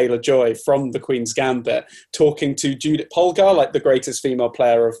Anya Taylor-Joy from the Queen's Gambit talking to Judith Polgar, like the greatest female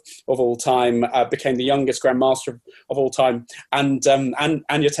player of all time, became the youngest grandmaster of all time. And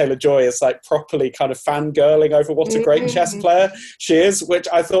Anya Taylor-Joy is like properly kind of fangirling over what a great chess player she is, which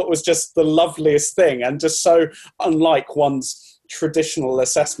I thought was just the loveliest thing and just so unlike one's traditional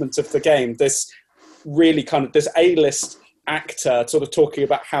assessment of the game. This really kind of this A-list actor sort of talking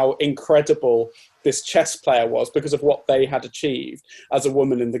about how incredible this chess player was because of what they had achieved as a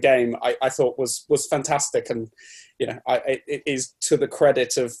woman in the game, I thought was fantastic. And it is to the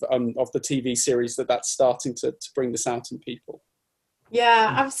credit of the TV series that's starting to bring this out in people.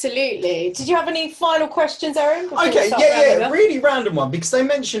 Yeah, absolutely. Did you have any final questions, Erin? Okay, yeah, really random one, because they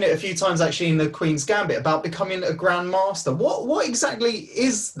mention it a few times actually in the Queen's Gambit about becoming a grandmaster. What exactly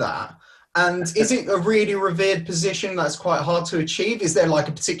is that? And is it a really revered position that's quite hard to achieve? Is there like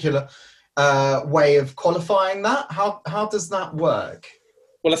a particular way of qualifying that? How does that work?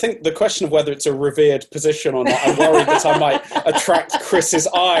 Well, I think the question of whether it's a revered position or not, I'm worried that I might attract Chris's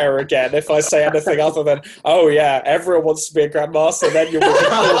ire again if I say anything other than, oh yeah, everyone wants to be a grandmaster, then you'll be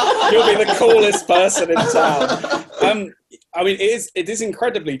the coolest person in town. I mean, it is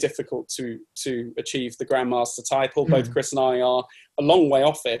incredibly difficult to achieve the grandmaster title. Both Chris and I are a long way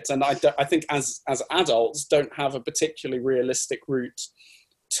off it, and I think as adults don't have a particularly realistic route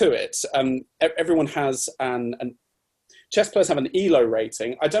to it. Everyone has chess players have an ELO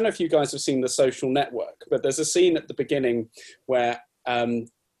rating. I don't know if you guys have seen The Social Network, but there's a scene at the beginning where Mark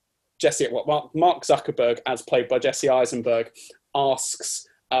Zuckerberg, as played by Jesse Eisenberg, asks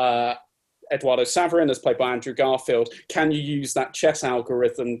Eduardo Saverin, as played by Andrew Garfield, can you use that chess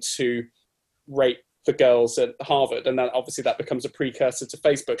algorithm to rate the girls at Harvard? And then obviously that becomes a precursor to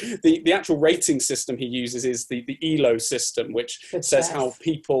Facebook. The actual rating system he uses is the ELO system, which says how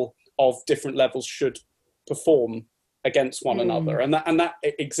people of different levels should perform against one another. And that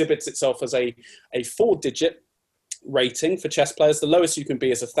exhibits itself as a 4-digit rating for chess players. The lowest you can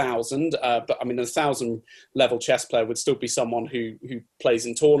be is 1,000, but I mean, a 1,000 level chess player would still be someone who plays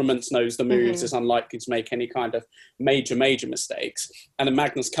in tournaments, knows the moves, is unlikely to make any kind of major mistakes. And then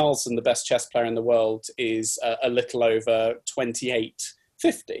Magnus Carlsen, the best chess player in the world, is a little over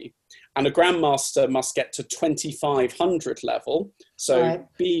 2850. And a grandmaster must get to 2500 level, so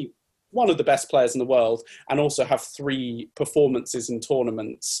be one of the best players in the world, and also have 3 performances in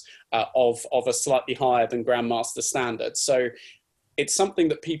tournaments of a slightly higher than grandmaster standard. So it's something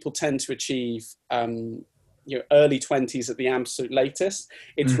that people tend to achieve early 20s at the absolute latest.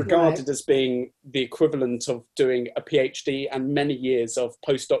 It's regarded as being the equivalent of doing a PhD and many years of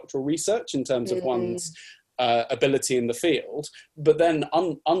postdoctoral research in terms of one's ability in the field. But then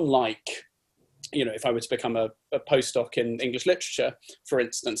unlike, if I were to become a postdoc in English literature, for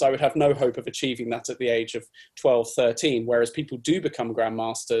instance, I would have no hope of achieving that at the age of 12, 13, whereas people do become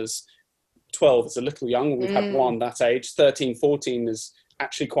grandmasters. 12 is a little young. We've had one that age. 13, 14 is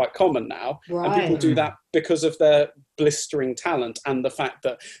actually quite common now. Right. And people do that because of their blistering talent and the fact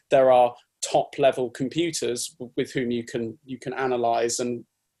that there are top level computers with whom you can analyze and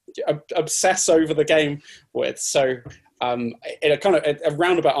obsess over the game with. So in a kind of a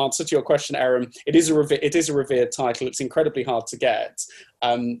roundabout answer to your question, Aaron, it is a revered title. It's incredibly hard to get,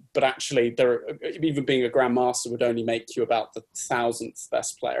 but actually, even being a grandmaster would only make you about the 1,000th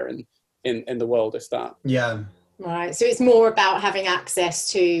best player in the world, if that. Yeah. Right. So it's more about having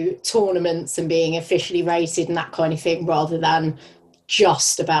access to tournaments and being officially rated and that kind of thing, rather than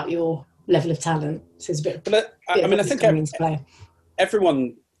just about your level of talent. So it's a bit. I think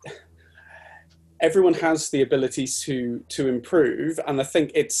everyone has the ability to improve, and I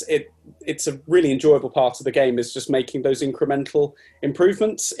think it's a really enjoyable part of the game is just making those incremental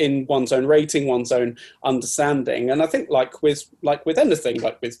improvements in one's own rating, one's own understanding. And I think like with anything,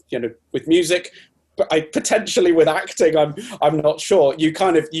 like with music, but potentially with acting, I'm not sure. You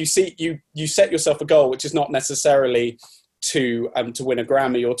set yourself a goal, which is not necessarily to win a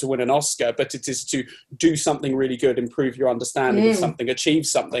Grammy or to win an Oscar, but it is to do something really good, improve your understanding of something, achieve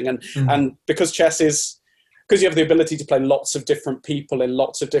something. And because because you have the ability to play lots of different people in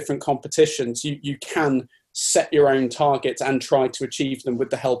lots of different competitions, you can set your own targets and try to achieve them with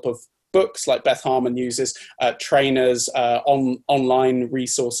the help of books like Beth Harmon uses, trainers, online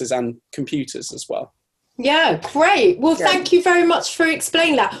resources, and computers as well. Yeah, great. Well, thank you very much for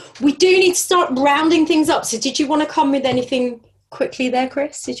explaining that. We do need to start rounding things up. So did you want to come with anything quickly there,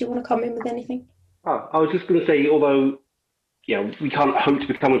 Chris? Did you want to come in with anything? Oh, I was just going to say, although we can't hope to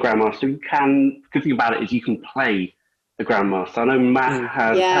become a grandmaster, you can. The good thing about it is you can play the grandmaster. I know Matt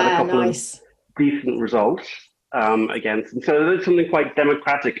has had a couple of decent results against, and so there's something quite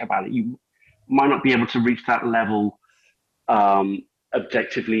democratic about it. You might not be able to reach that level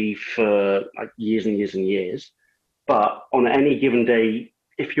objectively for like years and years and years, but on any given day,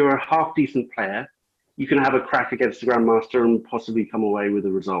 if you're a half decent player, you can have a crack against the grandmaster and possibly come away with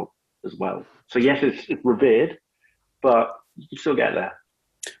a result as well. So yes, it's revered, but you can still get there.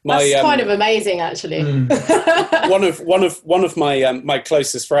 That's kind of amazing, actually. One of my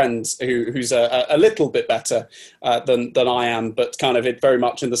closest friends, who's a little bit better than I am, but kind of very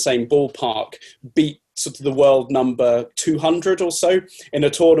much in the same ballpark, beat sort of the world number 200 or so in a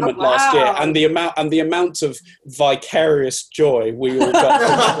tournament last year, and the amount of vicarious joy we all got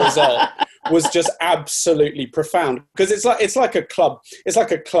from that result was just absolutely profound, because it's like a club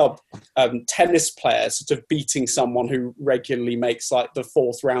tennis player sort of beating someone who regularly makes like the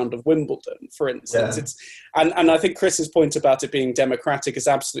 4th round of Wimbledon, for instance. And I think Chris's point about it being democratic is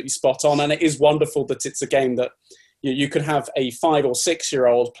absolutely spot on, and it is wonderful that it's a game that you could have a 5 or 6 year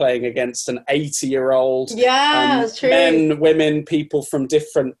old playing against an 80-year-old. Yeah, that's true. Men, women, people from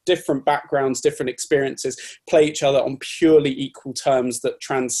different backgrounds, different experiences, play each other on purely equal terms that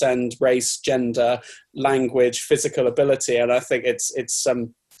transcend race, gender, language, physical ability. And I think it's a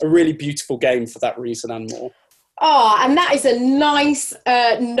really beautiful game for that reason and more. Oh, and that is a nice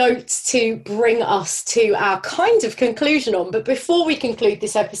note to bring us to our kind of conclusion on. But before we conclude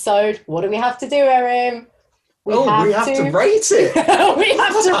this episode, what do we have to do, Erin? We have to rate it. We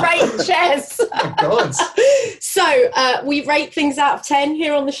have to rate chess. Oh, God. So we rate things out of 10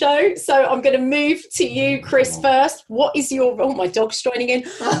 here on the show. So I'm going to move to you, Chris, first. What is your... Oh, my dog's joining in.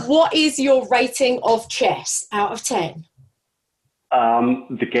 What is your rating of chess out of 10?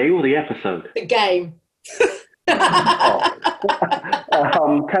 The game or the episode? The game. 10 out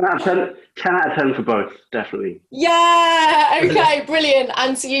of 10. 10 out of 10 for both, definitely. Yeah, okay, brilliant.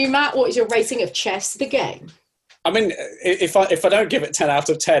 And to you, Matt, what is your rating of chess, the game? I mean, if I don't give it 10 out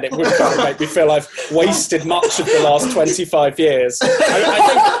of 10, it would kind of make me feel I've wasted much of the last 25 years.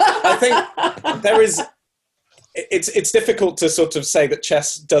 I think there is... It's difficult to sort of say that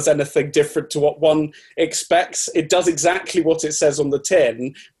chess does anything different to what one expects. It does exactly what it says on the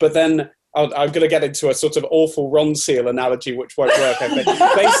tin, but then I'm going to get into a sort of awful Ronseal analogy, which won't work, I think.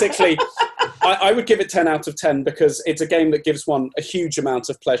 Basically, I would give it 10 out of 10 because it's a game that gives one a huge amount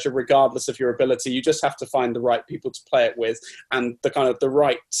of pleasure, regardless of your ability. You just have to find the right people to play it with and the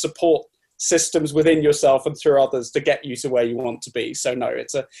right support systems within yourself and through others to get you to where you want to be. So no,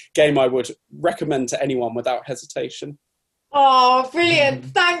 it's a game I would recommend to anyone without hesitation. Oh, brilliant.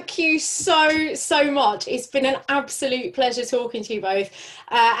 Thank you so much. It's been an absolute pleasure talking to you both.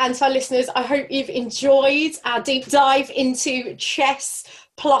 And to our listeners, I hope you've enjoyed our deep dive into chess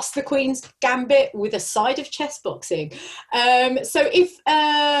plus the Queen's Gambit with a side of chess boxing. So if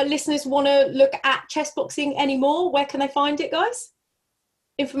listeners want to look at chess boxing anymore, where can they find it, guys?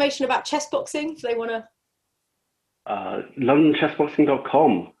 Information about chess boxing if they want to.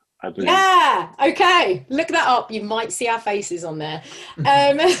 LondonChessboxing.com, I believe. Yeah, okay. Look that up. You might see our faces on there.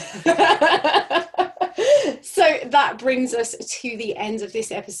 So that brings us to the end of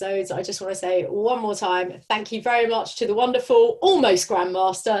this episode. So I just want to say one more time, thank you very much to the wonderful almost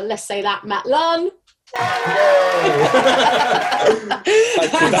Grandmaster, let's say that, Matt Lunn.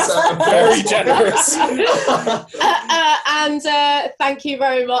 That's very generous. And thank you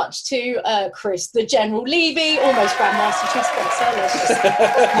very much to Chris, the General Levy, almost Grandmaster Chess Boxer. Let's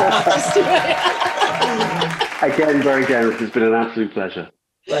just Again, very generous. It's been an absolute pleasure.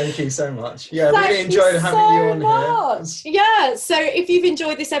 Thank you so much. Yeah, I really enjoyed having you on here. Yeah, so if you've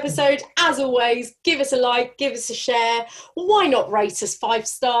enjoyed this episode, as always, give us a like, give us a share. Why not rate us 5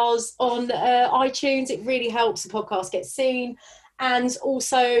 stars on iTunes? It really helps the podcast get seen. And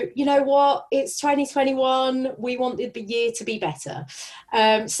also, you know what? It's 2021. We wanted the year to be better.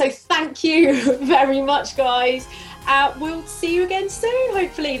 So thank you very much, guys. We'll see you again soon,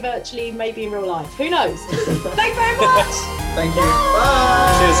 hopefully virtually, maybe in real life. Who knows? Thank you very much. Thank you.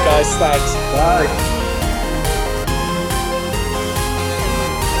 Bye. Cheers, guys. Thanks. Bye.